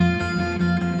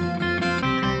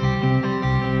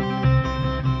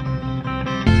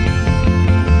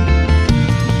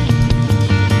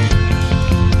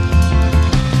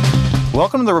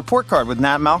Welcome to the Report Card with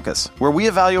Nat Malkus, where we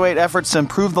evaluate efforts to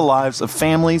improve the lives of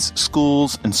families,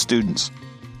 schools, and students.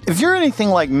 If you're anything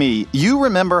like me, you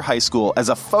remember high school as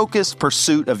a focused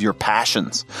pursuit of your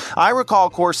passions. I recall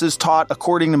courses taught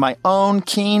according to my own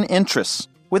keen interests,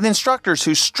 with instructors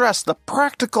who stressed the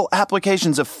practical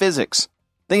applications of physics.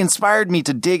 They inspired me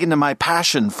to dig into my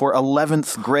passion for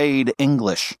 11th grade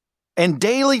English, and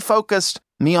daily focused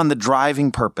me on the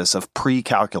driving purpose of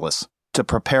pre-calculus, to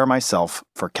prepare myself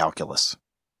for calculus.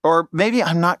 Or maybe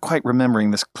I'm not quite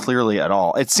remembering this clearly at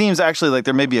all. It seems actually like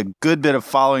there may be a good bit of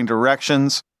following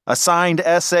directions, assigned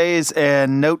essays,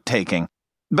 and note-taking.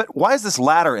 But why is this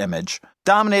latter image,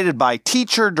 dominated by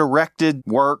teacher-directed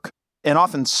work and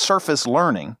often surface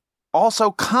learning,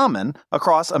 also common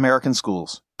across American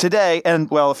schools today and,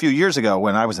 well, a few years ago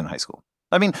when I was in high school?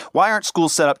 I mean, why aren't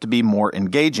schools set up to be more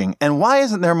engaging, and why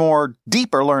isn't there more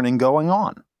deeper learning going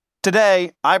on?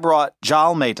 Today, I brought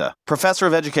Jal Mehta, professor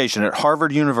of education at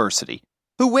Harvard University,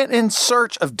 who went in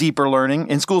search of deeper learning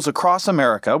in schools across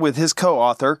America with his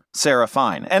co-author, Sarah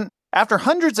Fine. And after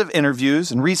hundreds of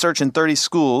interviews and research in 30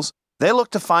 schools, they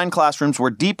looked to find classrooms where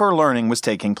deeper learning was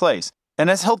taking place. And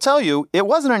as he'll tell you, it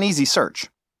wasn't an easy search,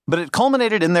 but it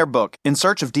culminated in their book, In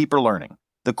Search of Deeper Learning,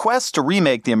 The Quest to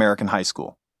Remake the American High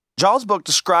School. Jal's book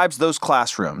describes those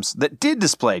classrooms that did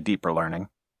display deeper learning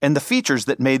and the features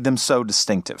that made them so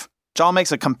distinctive. Jal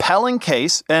makes a compelling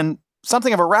case, and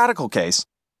something of a radical case,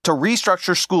 to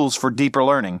restructure schools for deeper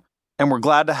learning, and we're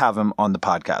glad to have him on the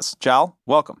podcast. Jal,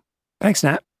 welcome. Thanks,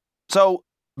 Nat. So,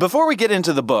 before we get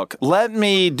into the book, let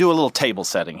me do a little table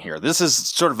setting here. This is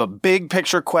sort of a big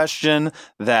picture question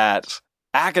that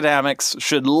academics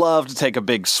should love to take a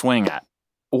big swing at.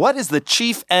 What is the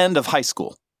chief end of high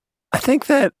school? I think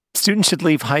that students should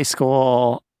leave high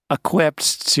school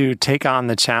equipped to take on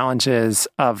the challenges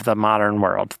of the modern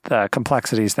world, the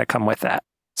complexities that come with that.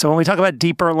 So when we talk about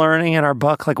deeper learning in our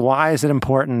book, like why is it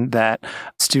important that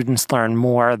students learn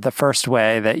more the first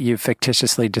way that you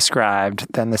fictitiously described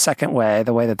than the second way,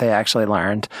 the way that they actually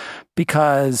learned?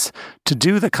 Because to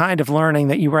do the kind of learning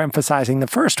that you were emphasizing the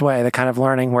first way, the kind of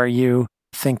learning where you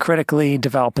think critically,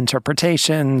 develop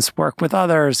interpretations, work with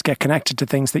others, get connected to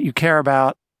things that you care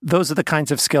about, those are the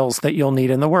kinds of skills that you'll need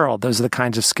in the world. Those are the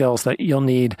kinds of skills that you'll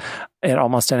need at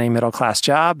almost any middle-class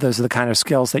job. Those are the kind of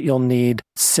skills that you'll need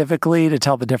civically to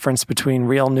tell the difference between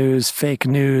real news, fake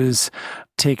news,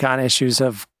 take on issues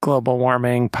of global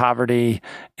warming, poverty,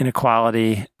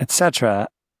 inequality, etc.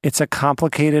 It's a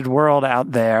complicated world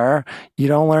out there. You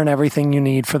don't learn everything you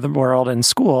need for the world in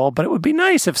school, but it would be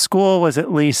nice if school was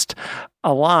at least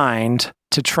aligned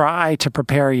to try to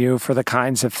prepare you for the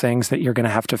kinds of things that you're going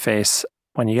to have to face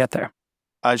when you get there.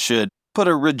 I should put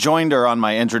a rejoinder on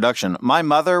my introduction. My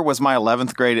mother was my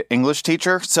 11th grade English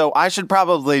teacher, so I should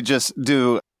probably just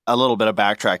do a little bit of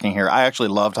backtracking here. I actually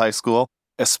loved high school,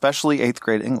 especially 8th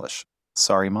grade English.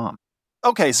 Sorry, Mom.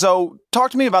 Okay, so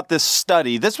talk to me about this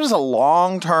study. This was a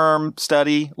long-term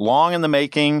study, long in the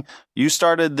making. You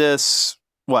started this,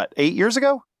 8 years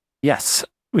ago? Yes.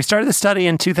 We started the study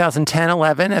in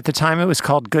 2010-11. At the time, it was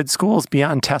called Good Schools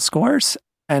Beyond Test Scores.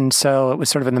 And so it was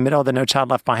sort of in the middle of the No Child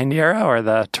Left Behind era,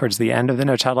 or towards the end of the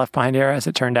No Child Left Behind era, as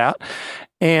it turned out.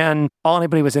 And all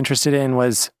anybody was interested in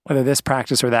was whether this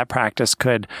practice or that practice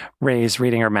could raise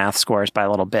reading or math scores by a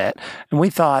little bit. And we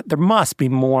thought there must be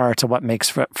more to what makes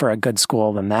for a good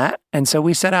school than that. And so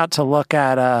we set out to look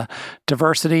at a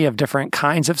diversity of different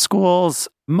kinds of schools,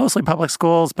 mostly public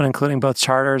schools, but including both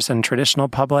charters and traditional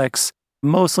publics.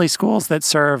 Mostly schools that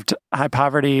served high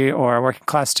poverty or working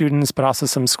class students, but also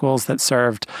some schools that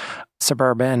served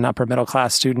suburban, upper middle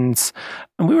class students.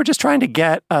 And we were just trying to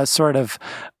get a sort of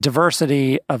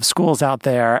diversity of schools out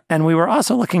there. And we were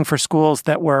also looking for schools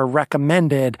that were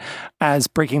recommended as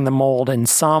breaking the mold in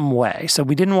some way. So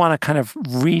we didn't want to kind of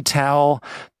retell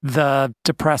the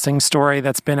depressing story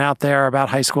that's been out there about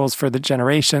high schools for the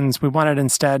generations. We wanted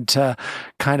instead to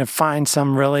kind of find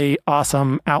some really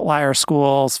awesome outlier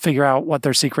schools, figure out what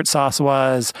their secret sauce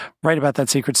was, write about that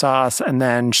secret sauce, and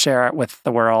then share it with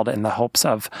the world in the hopes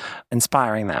of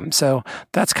inspiring them. So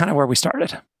that's kind of where we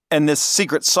started. And this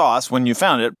secret sauce, when you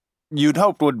found it, you'd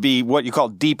hoped would be what you call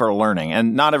deeper learning.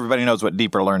 And not everybody knows what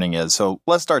deeper learning is. So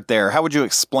let's start there. How would you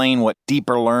explain what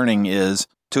deeper learning is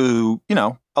to,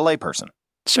 a layperson?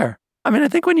 Sure. I mean, I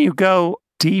think when you go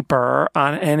deeper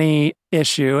on any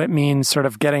issue. It means sort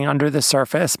of getting under the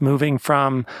surface, moving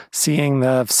from seeing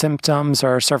the symptoms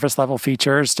or surface level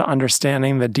features to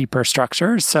understanding the deeper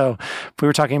structures. So if we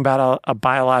were talking about a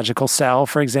biological cell,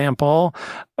 for example,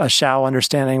 a shallow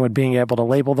understanding would being able to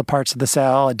label the parts of the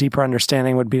cell. A deeper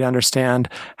understanding would be to understand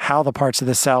how the parts of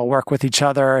the cell work with each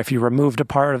other. If you removed a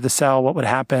part of the cell, what would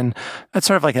happen? That's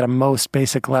sort of like at a most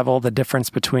basic level, the difference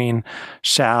between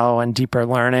shallow and deeper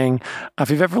learning.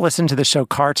 If you've ever listened to the show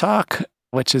Car Talk,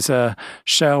 which is a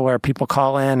show where people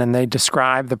call in and they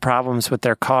describe the problems with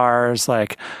their cars.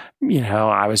 Like,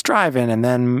 I was driving and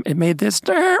then it made this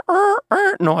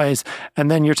noise.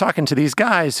 And then you're talking to these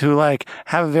guys who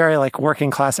have a very working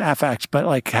class affect,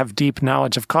 but have deep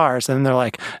knowledge of cars. And they're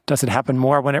like, does it happen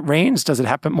more when it rains? Does it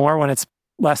happen more when it's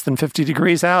less than 50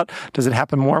 degrees out? Does it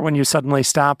happen more when you suddenly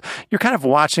stop? You're kind of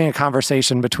watching a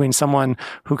conversation between someone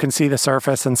who can see the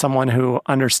surface and someone who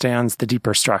understands the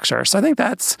deeper structure. So I think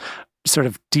that's sort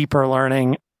of deeper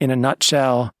learning in a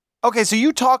nutshell. Okay, so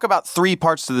you talk about 3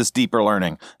 parts to this deeper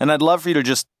learning, and I'd love for you to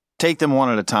just take them one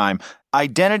at a time.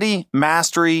 Identity,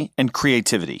 mastery, and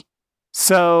creativity.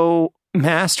 So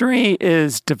mastery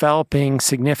is developing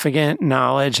significant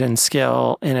knowledge and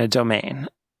skill in a domain.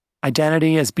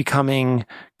 Identity is becoming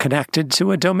connected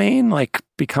to a domain, like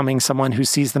becoming someone who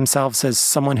sees themselves as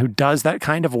someone who does that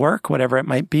kind of work, whatever it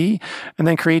might be. And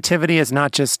then creativity is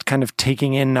not just kind of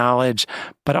taking in knowledge,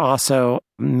 but also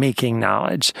making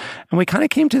knowledge. And we kind of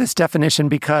came to this definition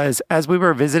because as we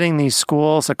were visiting these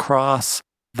schools across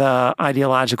the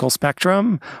ideological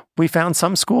spectrum, we found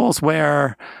some schools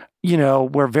where,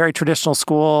 were very traditional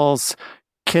schools.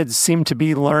 Kids seemed to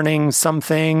be learning some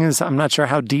things. I'm not sure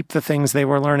how deep the things they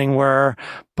were learning were,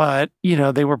 but,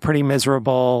 they were pretty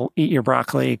miserable, eat your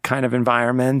broccoli kind of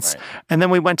environments. Right. And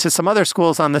then we went to some other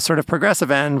schools on the sort of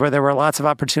progressive end where there were lots of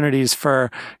opportunities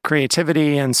for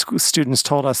creativity and students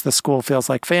told us the school feels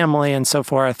like family and so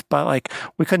forth. But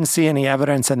we couldn't see any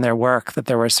evidence in their work that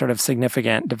there was sort of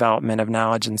significant development of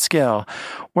knowledge and skill.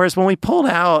 Whereas when we pulled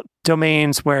out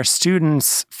domains where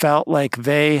students felt like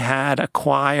they had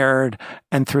acquired,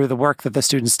 and through the work that the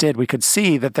students did, we could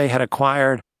see that they had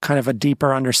acquired kind of a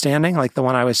deeper understanding, like the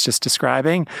one I was just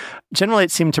describing. Generally,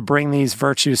 it seemed to bring these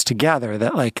virtues together,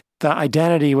 that the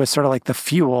identity was sort of like the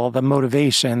fuel, the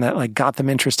motivation that got them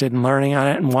interested in learning on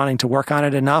it and wanting to work on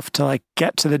it enough to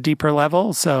get to the deeper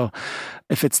level. So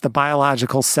if it's the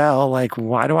biological cell,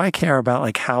 why do I care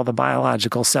about how the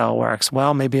biological cell works?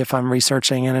 Well, maybe if I'm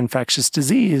researching an infectious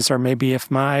disease, or maybe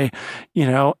if my,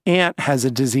 aunt has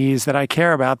a disease that I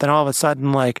care about, then all of a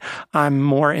sudden, I'm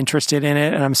more interested in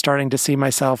it and I'm starting to see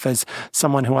myself as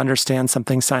someone who understands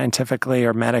something scientifically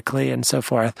or medically and so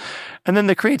forth. And then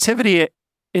the creativity,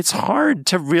 it's hard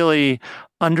to really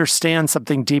understand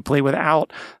something deeply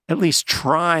without at least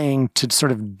trying to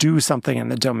sort of do something in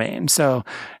the domain. So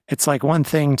it's one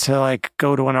thing to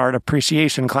go to an art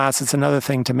appreciation class. It's another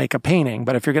thing to make a painting.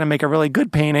 But if you're going to make a really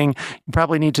good painting, you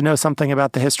probably need to know something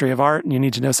about the history of art and you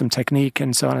need to know some technique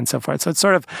and so on and so forth. So it's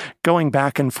sort of going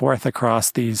back and forth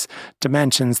across these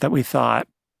dimensions that we thought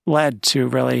led to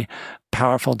really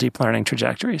powerful deep learning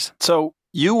trajectories. So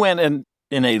you went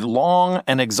in a long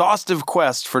and exhaustive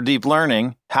quest for deep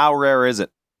learning. How rare is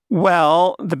it?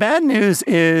 Well, the bad news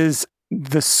is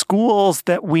the schools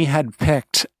that we had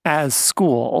picked as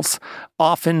schools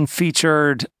often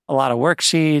featured a lot of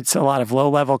worksheets, a lot of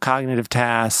low-level cognitive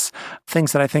tasks,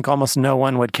 things that I think almost no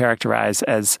one would characterize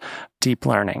as deep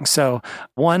learning. So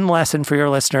one lesson for your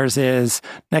listeners is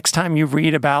next time you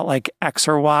read about X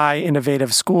or Y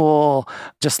innovative school,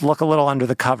 just look a little under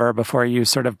the cover before you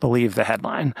sort of believe the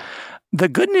headline. The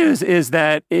good news is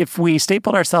that if we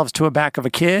stapled ourselves to a back of a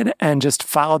kid and just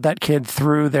followed that kid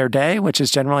through their day, which is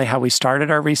generally how we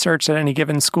started our research at any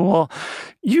given school,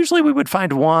 usually we would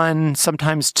find 1,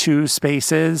 sometimes 2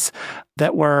 spaces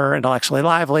that were intellectually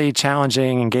lively,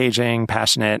 challenging, engaging,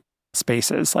 passionate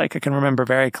spaces. I can remember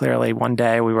very clearly one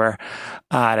day we were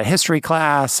at a history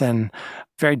class, and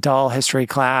very dull history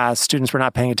class. Students were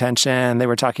not paying attention. They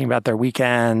were talking about their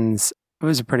weekends. It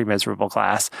was a pretty miserable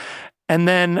class. And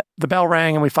then the bell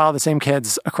rang and we followed the same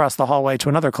kids across the hallway to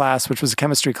another class, which was a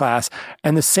chemistry class.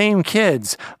 And the same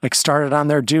kids started on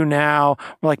their do now.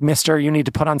 We're like, mister, you need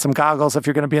to put on some goggles if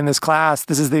you're going to be in this class.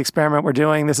 This is the experiment we're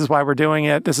doing. This is why we're doing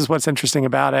it. This is what's interesting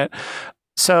about it.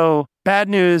 So bad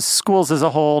news, schools as a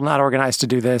whole, not organized to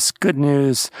do this. Good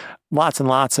news, lots and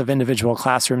lots of individual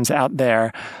classrooms out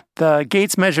there. The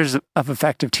Gates Measures of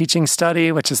Effective Teaching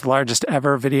study, which is the largest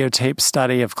ever videotape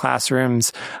study of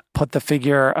classrooms, put the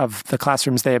figure of the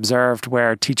classrooms they observed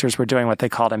where teachers were doing what they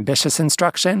called ambitious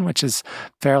instruction, which is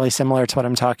fairly similar to what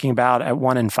I'm talking about, at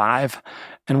 1 in 5.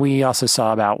 And we also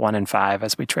saw about 1 in 5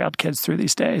 as we trailed kids through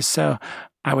these days. So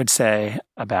I would say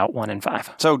about 1 in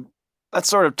 5. So that's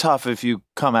sort of tough if you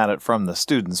come at it from the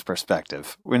student's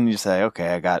perspective. When you say, okay,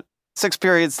 I got 6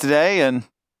 periods today and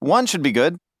 1 should be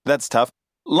good. That's tough.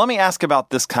 Let me ask about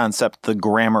this concept, the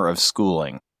grammar of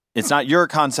schooling. It's not your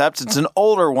concept. It's an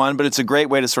older one, but it's a great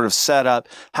way to sort of set up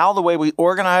how the way we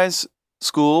organize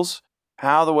schools,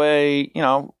 how the way,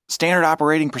 standard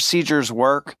operating procedures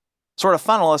work, sort of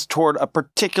funnel us toward a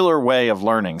particular way of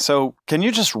learning. So can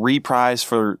you just reprise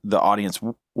for the audience,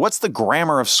 what's the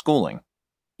grammar of schooling?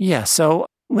 Yeah, so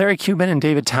Larry Cuban and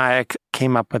David Tyek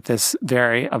came up with this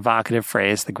very evocative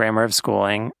phrase, the grammar of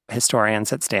schooling,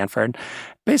 historians at Stanford.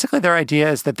 Basically, their idea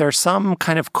is that there's some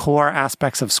kind of core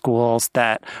aspects of schools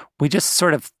that we just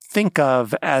sort of think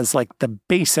of as like the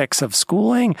basics of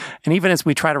schooling. And even as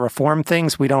we try to reform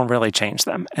things, we don't really change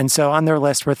them. And so on their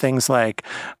list were things like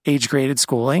age-graded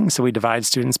schooling. So we divide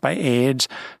students by age,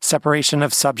 separation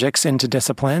of subjects into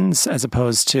disciplines as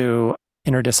opposed to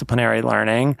interdisciplinary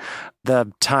learning,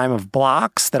 the time of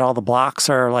blocks, that all the blocks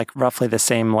are like roughly the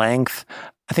same length.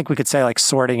 I think we could say like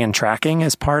sorting and tracking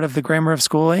is part of the grammar of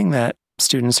schooling, that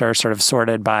students are sort of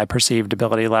sorted by perceived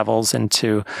ability levels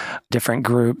into different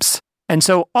groups. And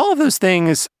so all of those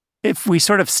things, if we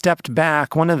sort of stepped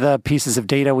back, one of the pieces of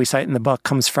data we cite in the book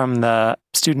comes from the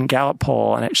student Gallup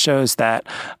poll, and it shows that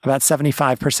about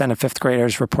 75% of fifth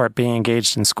graders report being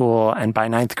engaged in school, and by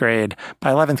 11th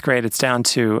grade, it's down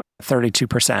to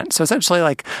 32%. So essentially,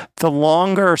 like the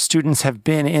longer students have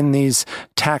been in these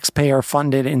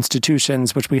taxpayer-funded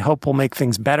institutions, which we hope will make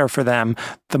things better for them,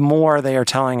 the more they are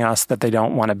telling us that they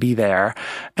don't want to be there.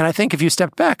 And I think if you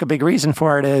step back, a big reason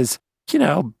for it is,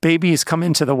 babies come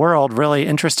into the world really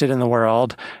interested in the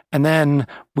world. And then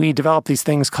we develop these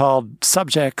things called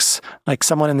subjects. Like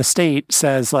someone in the state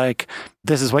says, like,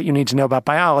 this is what you need to know about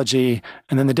biology.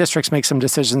 And then the districts make some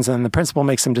decisions, and the principal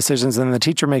makes some decisions, and the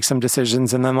teacher makes some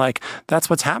decisions. And then like, that's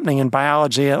what's happening in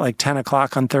biology at like 10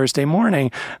 o'clock on Thursday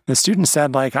morning. The student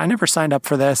said, like, I never signed up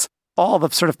for this. All the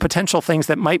sort of potential things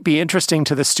that might be interesting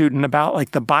to the student about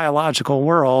like the biological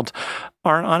world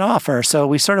aren't on offer. So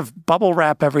we sort of bubble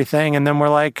wrap everything, and then we're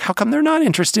like, how come they're not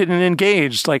interested and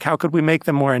engaged? Like, how could we make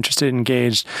them more interested and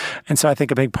engaged? And so I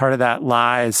think a big part of that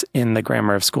lies in the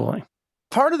grammar of schooling.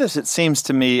 Part of this, it seems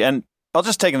to me, and I'll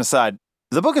just take an aside,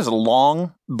 the book is a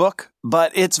long book,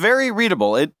 but it's very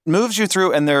readable. It moves you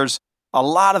through, and there's a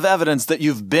lot of evidence that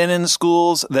you've been in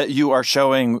schools, that you are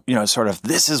showing, sort of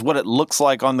this is what it looks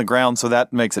like on the ground. So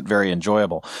that makes it very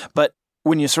enjoyable. But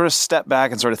when you sort of step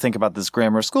back and sort of think about this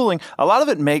grammar of schooling, a lot of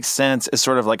it makes sense as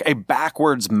sort of like a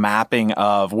backwards mapping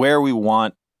of where we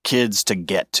want kids to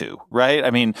get to, right?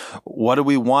 I mean, what do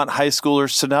we want high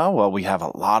schoolers to know? Well, we have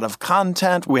a lot of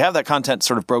content. We have that content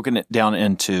sort of broken it down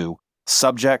into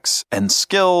subjects and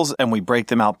skills, and we break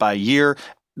them out by year.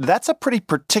 That's a pretty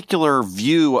particular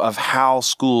view of how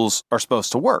schools are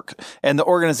supposed to work. And the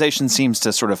organization seems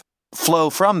to sort of flow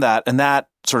from that, and that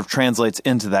sort of translates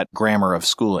into that grammar of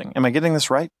schooling. Am I getting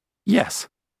this right? Yes.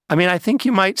 I mean, I think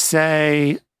you might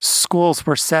say schools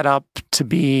were set up to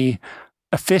be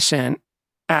efficient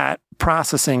at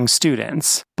processing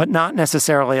students, but not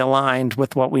necessarily aligned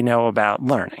with what we know about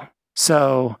learning.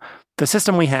 So the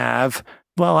system we have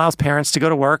allows parents to go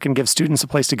to work and give students a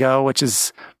place to go, which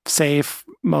is safe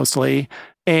mostly,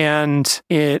 and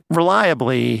it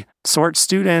reliably sorts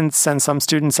students, sends some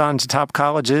students on to top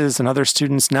colleges and other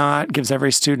students not, gives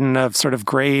every student a sort of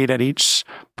grade at each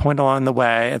point along the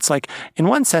way. It's like, in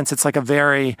one sense, it's like a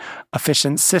very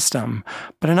efficient system,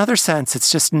 but in another sense,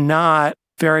 it's just not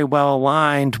very well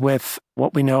aligned with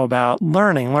what we know about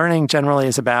learning. Learning generally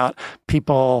is about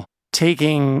people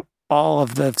taking all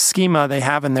of the schema they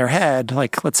have in their head.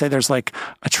 Like, let's say there's like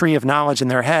a tree of knowledge in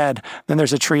their head, then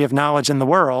there's a tree of knowledge in the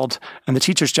world. And the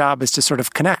teacher's job is to sort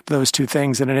of connect those two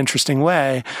things in an interesting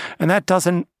way. And that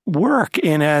doesn't work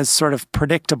in as sort of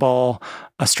predictable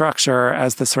a structure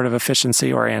as the sort of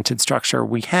efficiency-oriented structure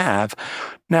we have.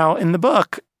 Now, in the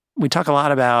book, we talk a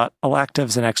lot about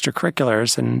electives and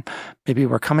extracurriculars, and maybe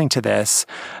we're coming to this,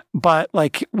 but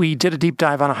like we did a deep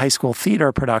dive on a high school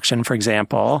theater production, for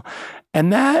example,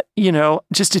 and that,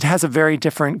 just it has a very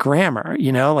different grammar,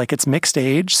 like it's mixed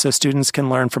age, so students can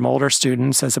learn from older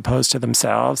students as opposed to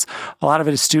themselves. A lot of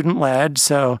it is student-led,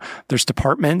 so there's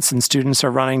departments and students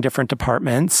are running different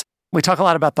departments. We talk a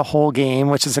lot about the whole game,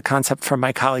 which is a concept from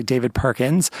my colleague, David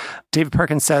Perkins. David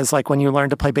Perkins says, like, when you learn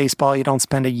to play baseball, you don't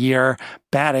spend a year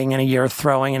batting and a year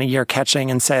throwing and a year catching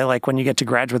and say, like, when you get to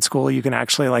graduate school, you can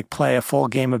actually, like, play a full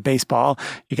game of baseball.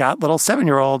 You got little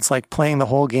 7-year-olds, like, playing the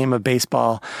whole game of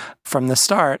baseball from the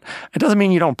start. It doesn't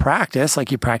mean you don't practice.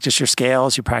 Like, you practice your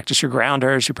scales, you practice your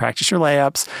grounders, you practice your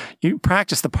layups, you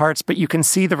practice the parts, but you can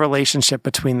see the relationship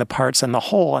between the parts and the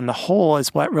whole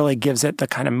is what really gives it the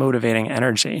kind of motivating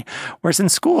energy. Whereas in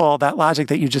school, that logic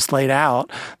that you just laid out,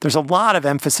 there's a lot of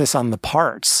emphasis on the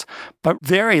parts, but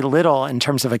very little in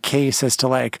terms of a case as to,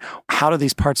 like, how do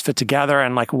these parts fit together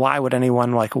and, like, why would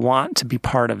anyone, like, want to be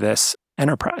part of this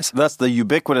enterprise? That's the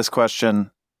ubiquitous question,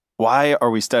 why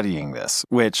are we studying this?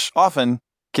 Which often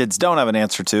kids don't have an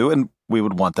answer to, and we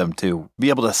would want them to be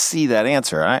able to see that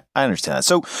answer. I understand that.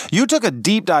 So you took a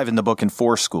deep dive in the book in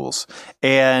 4 schools,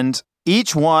 and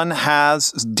each one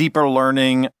has deeper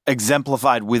learning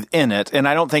exemplified within it. And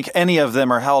I don't think any of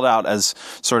them are held out as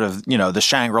sort of, the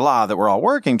Shangri-La that we're all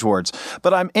working towards.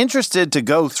 But I'm interested to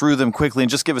go through them quickly and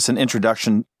just give us an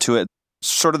introduction to it,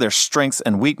 sort of their strengths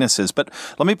and weaknesses. But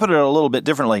let me put it a little bit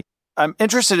differently. I'm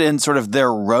interested in sort of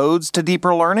their roads to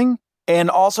deeper learning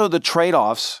and also the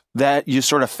trade-offs that you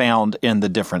sort of found in the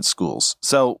different schools.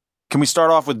 So can we start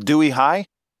off with Dewey High?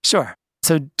 Sure.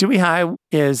 So Dewey High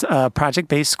is a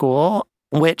project-based school,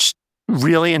 which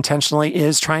really intentionally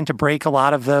is trying to break a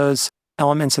lot of those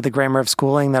elements of the grammar of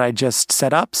schooling that I just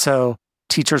set up. So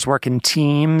teachers work in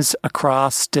teams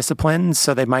across disciplines.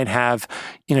 So they might have,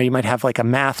 you might have like a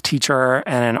math teacher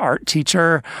and an art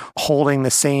teacher holding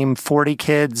the same 40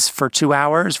 kids for 2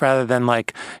 hours rather than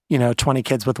 20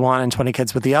 kids with one and 20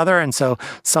 kids with the other. And so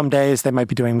some days they might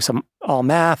be doing some all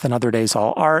math and other days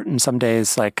all art, and some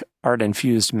days like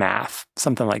art-infused math,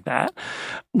 something like that.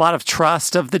 A lot of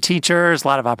trust of the teachers, a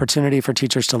lot of opportunity for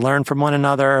teachers to learn from one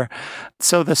another.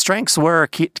 So the strengths were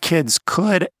kids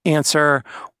could answer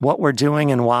what we're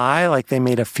doing and why. Like they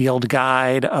made a field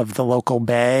guide of the local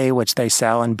bay, which they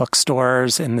sell in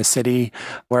bookstores in the city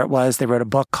where it was. They wrote a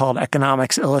book called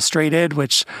Economics Illustrated,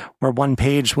 where one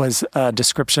page was a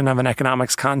description of an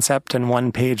economics concept and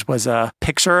one page was a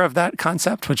picture of that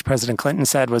concept, which President Clinton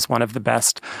said was one of the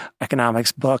best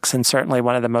economics books and certainly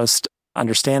one of the most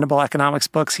understandable economics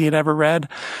books he had ever read.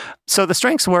 So the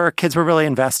strengths were kids were really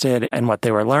invested in what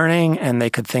they were learning and they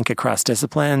could think across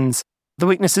disciplines. The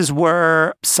weaknesses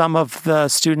were some of the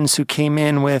students who came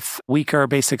in with weaker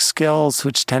basic skills,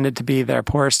 which tended to be their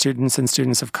poor students and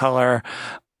students of color,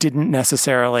 didn't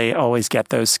necessarily always get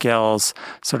those skills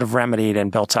sort of remedied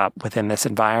and built up within this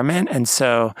environment. And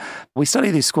so we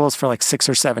studied these schools for like 6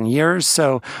 or 7 years.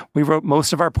 So we wrote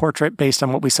most of our portrait based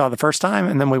on what we saw the first time.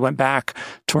 And then we went back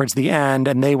towards the end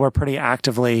and they were pretty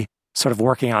actively sort of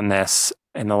working on this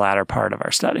in the latter part of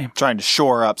our study. Trying to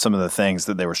shore up some of the things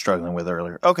that they were struggling with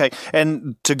earlier. Okay.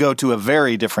 And to go to a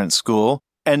very different school,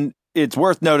 and it's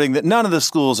worth noting that none of the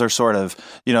schools are sort of,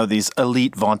 these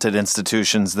elite vaunted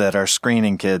institutions that are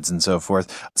screening kids and so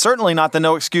forth. Certainly not the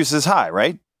No Excuses High,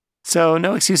 right? So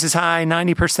No Excuses High,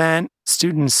 90%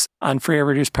 students on free or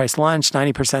reduced price lunch,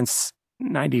 90%,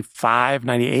 95,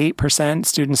 98%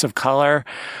 students of color,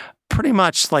 pretty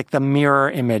much like the mirror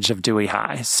image of Dewey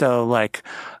High. So like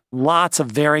lots of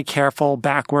very careful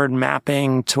backward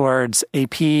mapping towards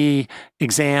AP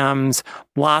exams,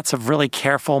 lots of really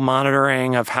careful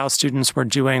monitoring of how students were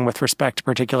doing with respect to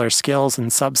particular skills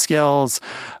and sub-skills,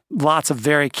 lots of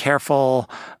very careful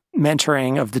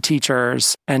mentoring of the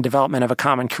teachers and development of a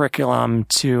common curriculum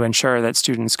to ensure that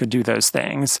students could do those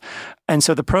things. And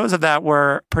so the pros of that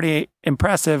were pretty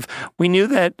impressive. We knew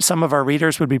that some of our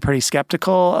readers would be pretty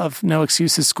skeptical of No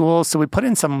Excuses schools. So we put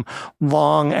in some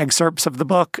long excerpts of the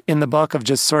book of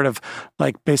just sort of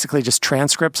like basically just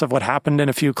transcripts of what happened in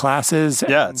a few classes.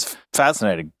 Yeah, it's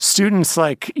fascinating. Students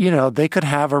they could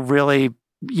have a really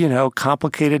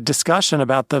complicated discussion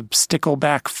about the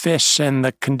stickleback fish and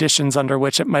the conditions under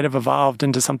which it might have evolved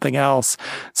into something else,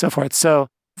 so forth. So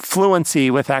fluency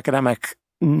with academic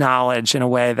knowledge in a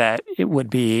way that it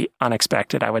would be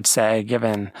unexpected, I would say,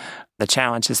 given the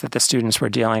challenges that the students were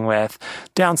dealing with.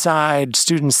 Downside,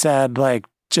 students said,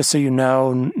 just so you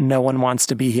know, no one wants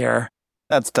to be here.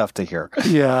 That's tough to hear.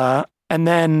 Yeah. And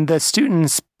then the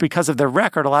students, because of their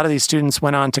record, a lot of these students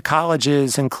went on to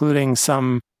colleges, including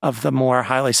some of the more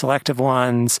highly selective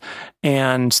ones,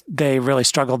 and they really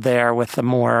struggled there with the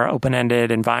more open-ended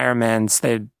environments.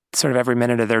 They'd sort of every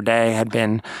minute of their day had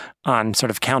been on sort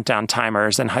of countdown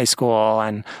timers in high school.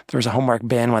 And there was a homework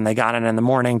bin when they got in the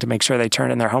morning to make sure they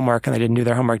turned in their homework and they didn't do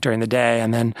their homework during the day.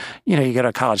 And then, you go to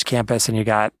a college campus and you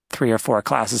got 3 or 4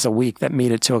 classes a week that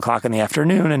meet at 2:00 in the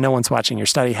afternoon and no one's watching your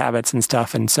study habits and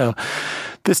stuff. And so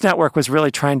this network was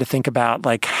really trying to think about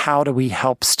like, how do we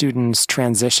help students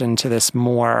transition to this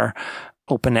more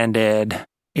open-ended,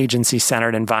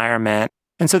 agency-centered environment?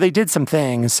 And so they did some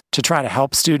things to try to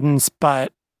help students,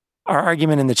 but our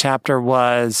argument in the chapter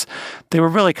was they were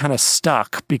really kind of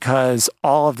stuck because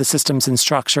all of the systems and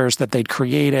structures that they'd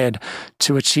created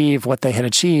to achieve what they had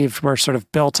achieved were sort of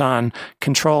built on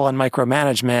control and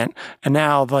micromanagement. And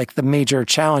now like the major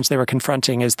challenge they were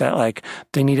confronting is that like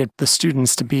they needed the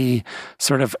students to be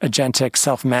sort of agentic,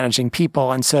 self-managing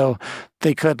people. And so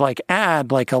they could like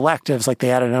add like electives, like they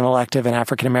added an elective in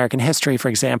African American history, for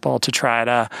example, to try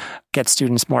to get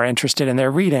students more interested in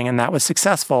their reading. And that was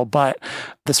successful. But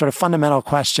the sort of fundamental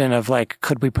question of like,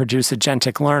 could we produce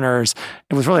agentic learners?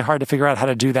 It was really hard to figure out how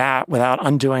to do that without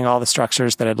undoing all the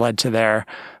structures that had led to their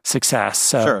success.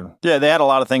 So, sure. Yeah, they had a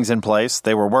lot of things in place.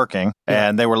 They were working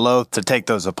and they were loath to take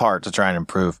those apart to try and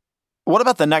improve. What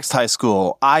about the next high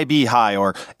school, IB High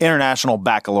or International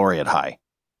Baccalaureate High?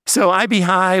 So IB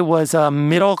High was a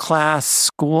middle-class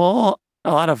school.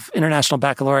 A lot of International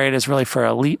Baccalaureate is really for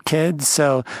elite kids.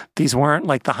 So these weren't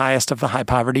like the highest of the high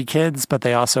poverty kids, but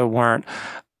they also weren't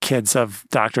kids of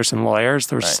doctors and lawyers.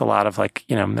 There was just a lot of like,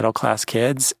 middle-class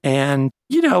kids. And,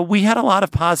 we had a lot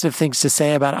of positive things to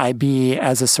say about IB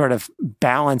as a sort of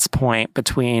balance point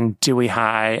between Dewey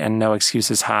High and No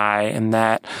Excuses High, and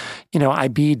that,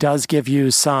 IB does give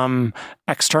you some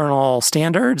external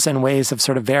standards and ways of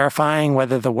sort of verifying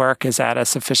whether the work is at a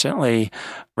sufficiently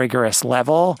rigorous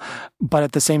level. But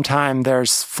at the same time,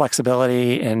 there's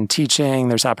flexibility in teaching.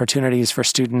 There's opportunities for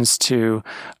students to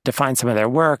define some of their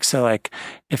work. So like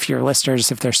if your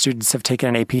listeners, if their students have taken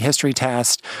an AP history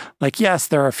test, like, yes,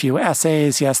 there are a few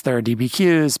essays. Yes, there are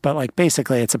DBQs, but like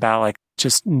basically it's about like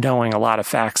just knowing a lot of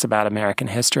facts about American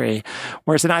history.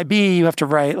 Whereas in IB, you have to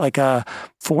write like a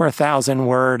 4,000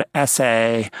 word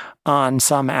essay on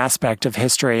some aspect of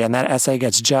history. And that essay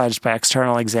gets judged by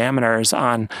external examiners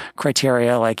on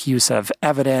criteria like use of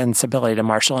evidence, ability to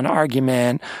marshal an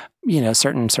argument,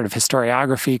 certain sort of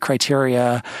historiography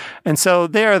criteria. And so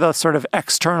there, the sort of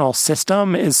external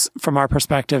system is, from our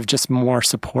perspective, just more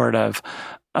supportive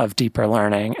of deeper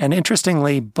learning. And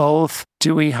interestingly, both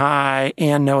Dewey High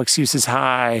and No Excuses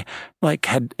High like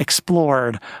had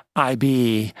explored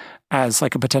IB as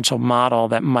like a potential model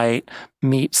that might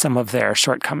meet some of their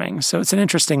shortcomings. So it's an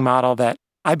interesting model that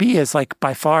IB is like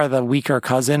by far the weaker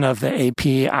cousin of the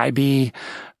AP-IB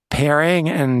pairing.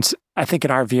 And I think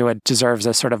in our view, it deserves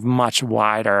a sort of much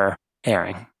wider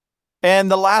airing. And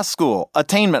the last school,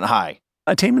 Attainment High.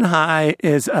 Attainment High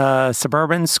is a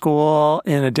suburban school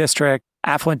in a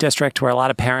affluent district where a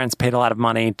lot of parents paid a lot of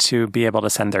money to be able to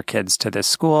send their kids to this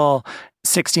school.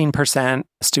 16%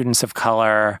 students of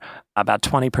color, about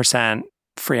 20%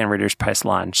 free and reduced price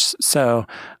lunch. So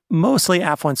mostly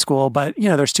affluent school, but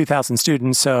there's 2,000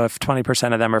 students. So if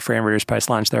 20% of them are free and reduced price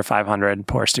lunch, there are 500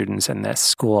 poor students in this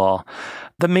school.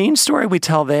 The main story we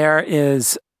tell there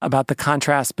is about the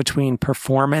contrast between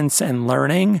performance and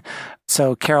learning.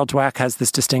 So Carol Dweck has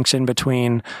this distinction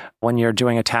between when you're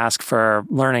doing a task for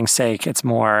learning's sake, it's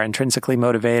more intrinsically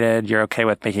motivated. You're okay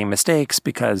with making mistakes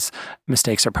because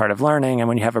mistakes are part of learning. And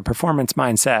when you have a performance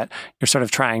mindset, you're sort of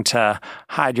trying to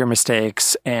hide your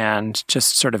mistakes and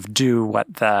just sort of do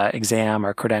what the exam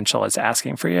or credential is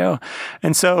asking for you.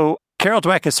 And so Carol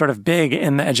Dweck is sort of big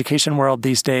in the education world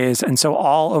these days. And so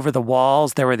all over the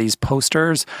walls, there were these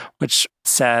posters which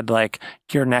said like,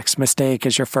 your next mistake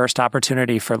is your first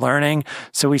opportunity for learning.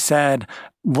 So we said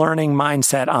learning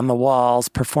mindset on the walls,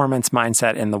 performance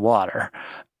mindset in the water,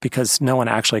 because no one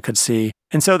actually could see.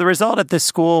 And so the result at this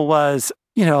school was,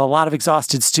 a lot of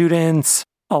exhausted students,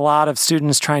 a lot of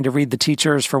students trying to read the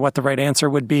teachers for what the right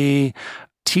answer would be.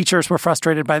 Teachers were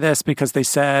frustrated by this because they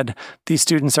said these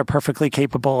students are perfectly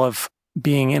capable of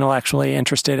being intellectually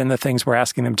interested in the things we're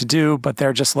asking them to do, but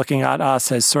they're just looking at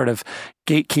us as sort of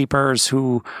gatekeepers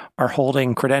who are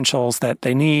holding credentials that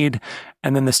they need.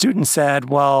 And then the students said,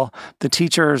 well, the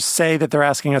teachers say that they're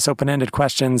asking us open-ended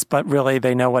questions, but really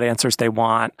they know what answers they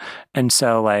want. And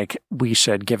so like we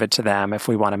should give it to them if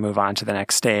we want to move on to the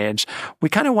next stage. We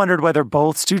kind of wondered whether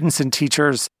both students and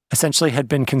teachers essentially had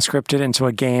been conscripted into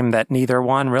a game that neither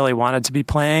one really wanted to be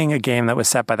playing, a game that was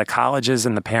set by the colleges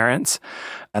and the parents,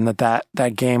 and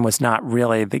that game was not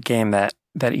really the game that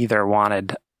either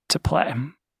wanted to play.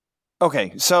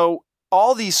 Okay, so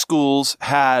all these schools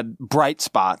had bright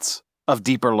spots of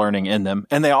deeper learning in them,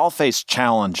 and they all faced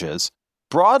challenges.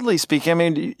 broadly speaking, I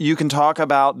mean, you can talk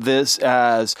about this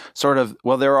as sort of,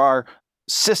 well, there are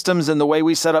systems in the way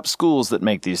we set up schools that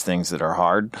make these things that are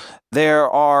hard. There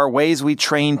are ways we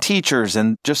train teachers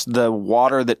and just the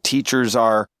water that teachers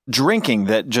are drinking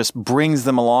that just brings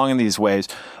them along in these ways.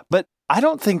 But I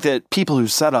don't think that people who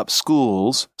set up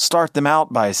schools start them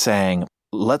out by saying,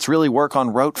 let's really work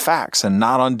on rote facts and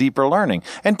not on deeper learning.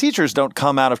 And teachers don't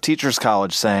come out of teachers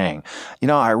college saying,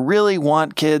 I really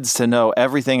want kids to know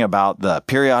everything about the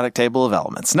periodic table of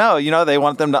elements. No, they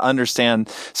want them to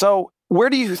understand. So where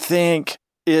do you think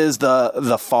is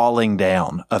the falling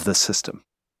down of the system?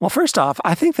 Well, first off,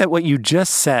 I think that what you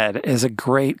just said is a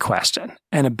great question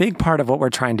and a big part of what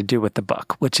we're trying to do with the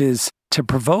book, which is to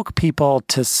provoke people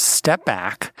to step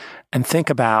back and think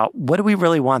about, what do we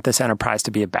really want this enterprise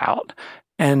to be about?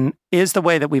 And is the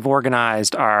way that we've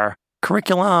organized our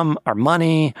curriculum, our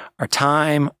money, our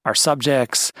time, our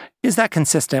subjects, is that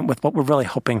consistent with what we're really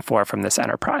hoping for from this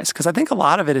enterprise? Because I think a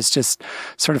lot of it is just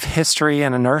sort of history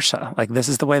and inertia. Like, this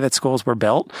is the way that schools were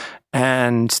built,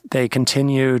 and they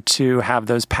continue to have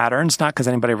those patterns, not because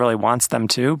anybody really wants them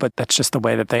to, but that's just the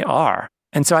way that they are.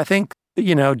 And so I think,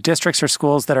 districts or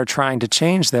schools that are trying to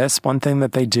change this, one thing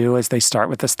that they do is they start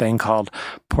with this thing called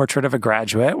Portrait of a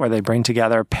Graduate, where they bring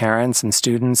together parents and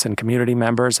students and community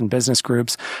members and business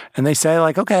groups. And they say,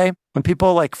 okay, when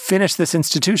people finish this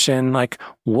institution,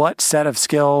 what set of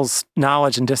skills,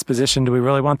 knowledge, and disposition do we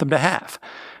really want them to have?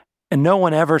 And no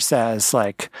one ever says,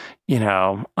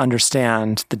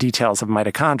 understand the details of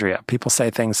mitochondria. People say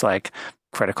things like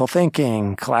critical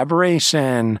thinking,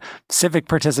 collaboration, civic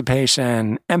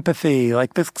participation, empathy,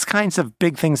 these kinds of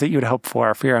big things that you would hope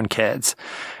for your own kids.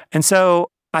 And so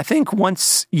I think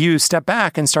once you step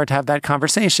back and start to have that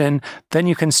conversation, then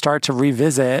you can start to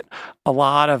revisit a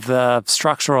lot of the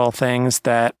structural things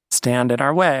that stand in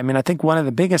our way. I mean, I think one of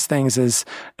the biggest things is,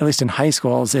 at least in high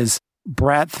schools, is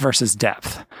breadth versus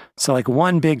depth. So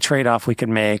one big trade-off we could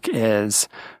make is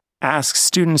ask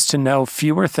students to know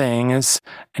fewer things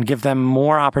and give them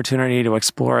more opportunity to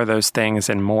explore those things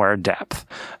in more depth.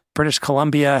 British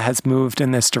Columbia has moved in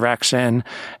this direction,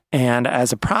 and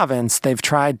as a province, they've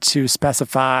tried to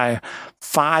specify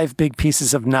 5 big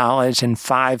pieces of knowledge and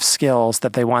 5 skills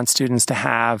that they want students to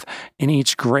have in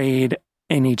each grade,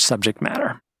 in each subject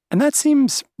matter. And that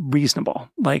seems reasonable.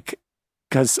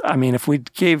 Because, if we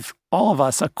gave all of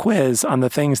us a quiz on the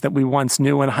things that we once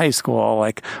knew in high school,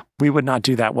 we would not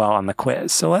do that well on the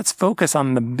quiz. So let's focus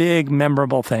on the big,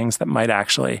 memorable things that might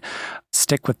actually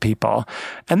stick with people.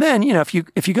 And then, if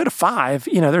you go to 5,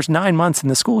 there's 9 months in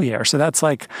the school year. So that's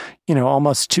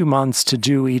almost 2 months to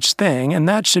do each thing. And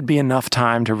that should be enough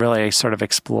time to really sort of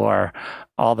explore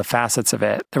all the facets of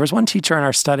it. There was one teacher in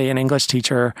our study, an English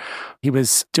teacher. He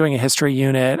was doing a history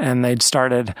unit, and they'd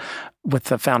started with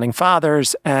the founding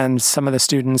fathers, and some of the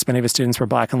students, many of the students were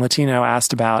Black and Latino,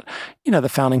 asked about, the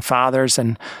founding fathers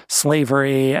and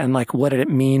slavery and what did it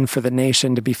mean for the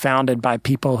nation to be founded by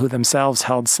people who themselves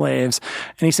held slaves.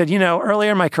 And he said,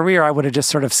 earlier in my career, I would have just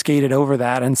sort of skated over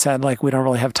that and said, we don't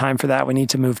really have time for that. We need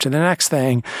to move to the next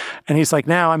thing. And he's like,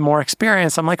 now I'm more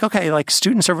experienced. I'm like, okay,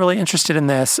 students are really interested in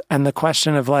this. And the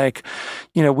question of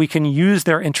we can use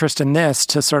their interest in this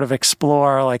to sort of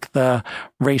explore the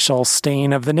racial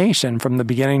stain of the nation from the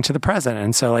beginning to the present.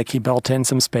 And so he built in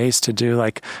some space to do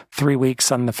 3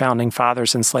 weeks on the founding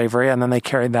fathers and slavery, and then they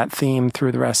carried that theme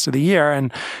through the rest of the year.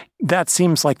 And that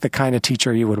seems like the kind of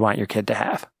teacher you would want your kid to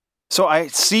have. So I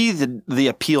see the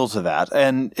appeal to that,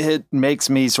 and it makes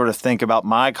me sort of think about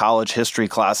my college history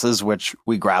classes, which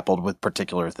we grappled with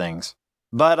particular things.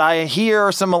 But I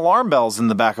hear some alarm bells in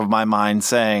the back of my mind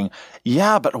saying,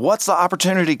 yeah, but what's the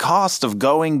opportunity cost of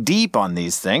going deep on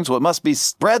these things? Well, it must be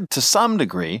spread to some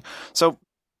degree. So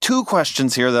 2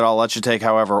 questions here that I'll let you take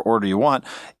however order you want.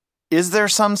 Is there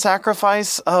some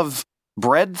sacrifice of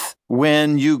breadth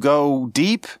when you go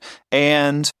deep?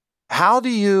 And how do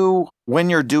you, when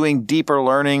you're doing deeper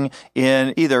learning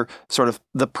in either sort of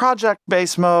the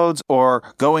project-based modes or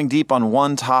going deep on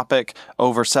one topic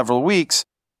over several weeks,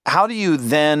 how do you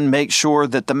then make sure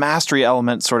that the mastery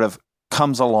element sort of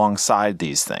comes alongside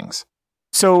these things?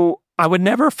 So I would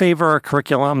never favor a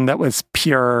curriculum that was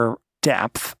pure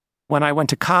depth. When I went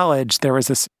to college, there was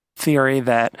this theory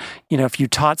that, if you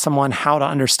taught someone how to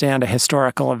understand a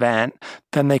historical event,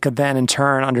 then they could then in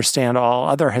turn understand all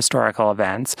other historical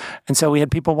events. And so we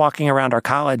had people walking around our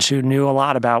college who knew a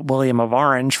lot about William of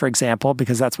Orange, for example,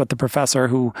 because that's what the professor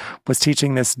who was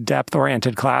teaching this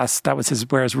depth-oriented class, that was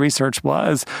where his research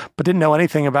was, but didn't know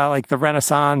anything about like the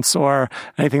Renaissance or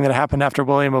anything that happened after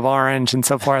William of Orange and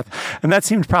so forth. And that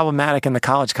seemed problematic in the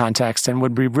college context and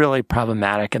would be really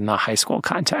problematic in the high school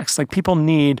context. Like people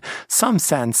need some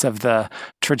sense of the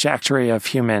trajectory of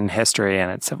human history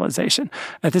and its civilization.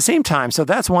 At the same time, so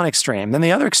that's one extreme. Then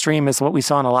the other extreme is what we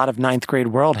saw in a lot of ninth grade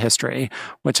world history,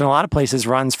 which in a lot of places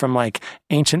runs from like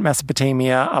ancient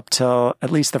Mesopotamia up till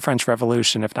at least the French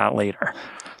Revolution, if not later.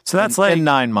 So that's like in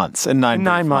 9 months. In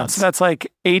nine months. So that's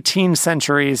like 18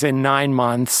 centuries in 9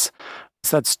 months.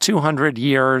 So that's 200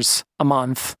 years a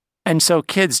month. And so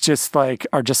kids just like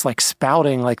are just like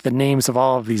spouting like the names of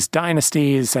all of these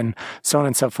dynasties and so on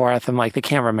and so forth. And like they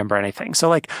can't remember anything. So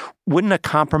like, wouldn't a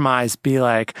compromise be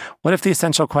like, what if the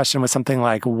essential question was something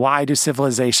like, why do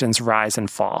civilizations rise and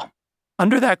fall?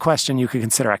 Under that question, you could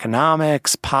consider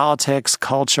economics, politics,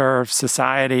 culture,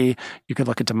 society. You could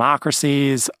look at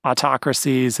democracies,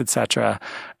 autocracies, etc.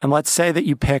 And let's say that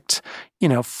you picked,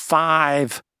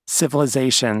 5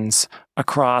 civilizations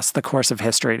across the course of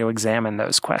history to examine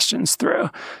those questions through.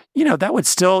 That would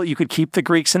still, you could keep the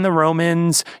Greeks and the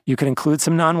Romans, you could include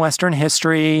some non-Western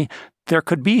history. There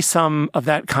could be some of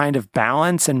that kind of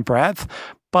balance and breadth,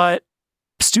 but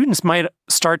students might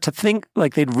start to think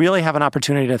like they'd really have an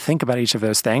opportunity to think about each of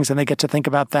those things, and they get to think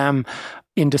about them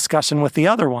in discussion with the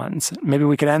other ones. Maybe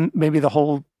we could end, maybe the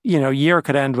whole year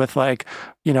could end with like,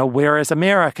 where is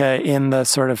America in the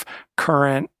sort of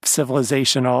current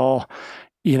civilizational,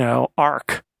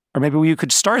 arc? Or maybe you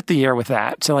could start the year with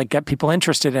that to like get people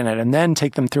interested in it and then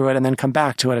take them through it and then come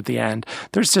back to it at the end.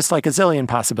 There's just like a zillion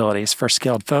possibilities for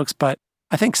skilled folks, but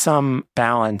I think some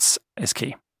balance is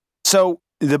key. So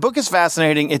the book is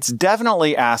fascinating. It's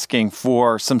definitely asking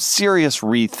for some serious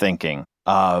rethinking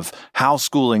of how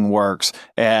schooling works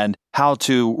and how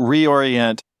to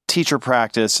reorient teacher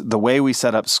practice, the way we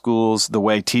set up schools, the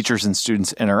way teachers and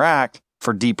students interact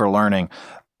for deeper learning.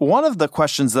 One of the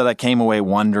questions that I came away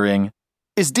wondering,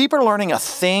 is deeper learning a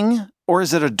thing or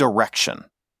is it a direction?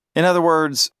 In other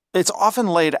words, it's often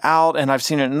laid out, and I've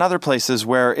seen it in other places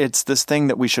where it's this thing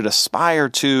that we should aspire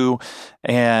to,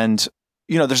 and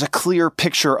there's a clear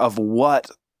picture of what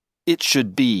it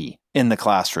should be in the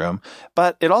classroom.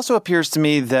 But it also appears to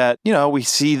me that, we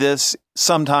see this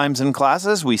sometimes in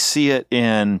classes. We see it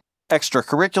in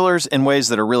extracurriculars in ways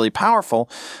that are really powerful.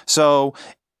 So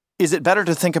is it better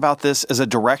to think about this as a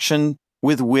direction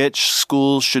with which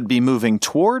schools should be moving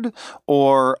toward,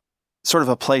 or sort of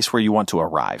a place where you want to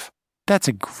arrive? That's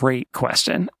a great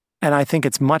question. And I think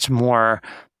it's much more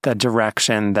the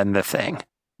direction than the thing.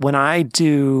 When I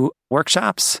do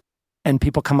workshops and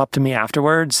people come up to me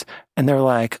afterwards and they're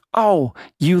like, oh,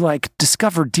 you like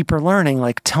discovered deeper learning,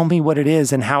 like tell me what it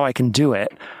is and how I can do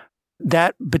it.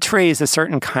 That betrays a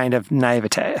certain kind of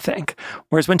naivete, I think.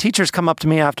 Whereas when teachers come up to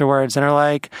me afterwards and are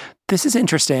like, this is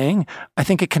interesting, I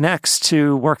think it connects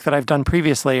to work that I've done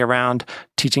previously around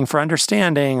teaching for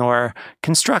understanding or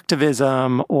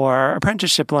constructivism or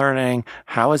apprenticeship learning.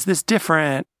 How is this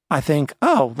different? I think,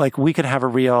 oh, like we could have a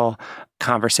real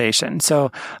conversation.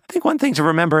 So I think one thing to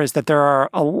remember is that there are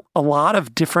a lot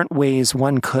of different ways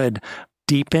one could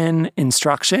deepen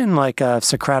instruction, like a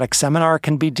Socratic seminar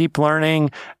can be deep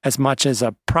learning as much as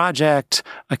a project.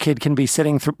 A kid can be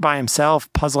sitting by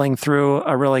himself, puzzling through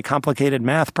a really complicated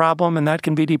math problem, and that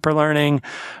can be deeper learning.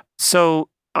 So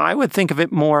I would think of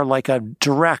it more like a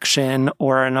direction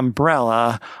or an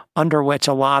umbrella under which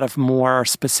a lot of more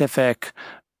specific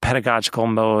pedagogical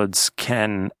modes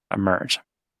can emerge.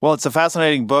 Well, it's a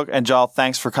fascinating book, and Jal,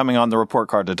 thanks for coming on the Report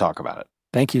Card to talk about it.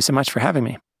 Thank you so much for having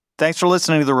me. Thanks for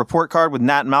listening to the Report Card with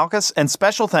Nat Malkus, and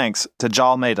special thanks to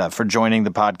Jal Mehta for joining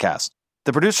the podcast.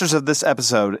 The producers of this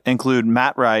episode include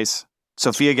Matt Rice,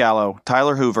 Sophia Gallo,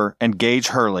 Tyler Hoover, and Gage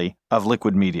Hurley of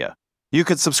Liquid Media. You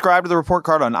could subscribe to the Report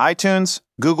Card on iTunes,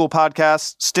 Google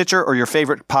Podcasts, Stitcher, or your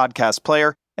favorite podcast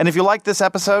player. And if you like this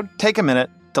episode, take a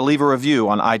minute to leave a review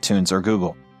on iTunes or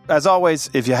Google. As always,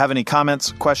 if you have any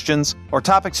comments, questions, or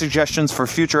topic suggestions for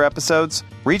future episodes,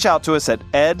 reach out to us at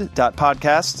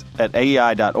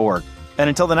ed.podcast@aei.org. And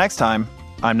until the next time,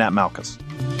 I'm Nat Malkus.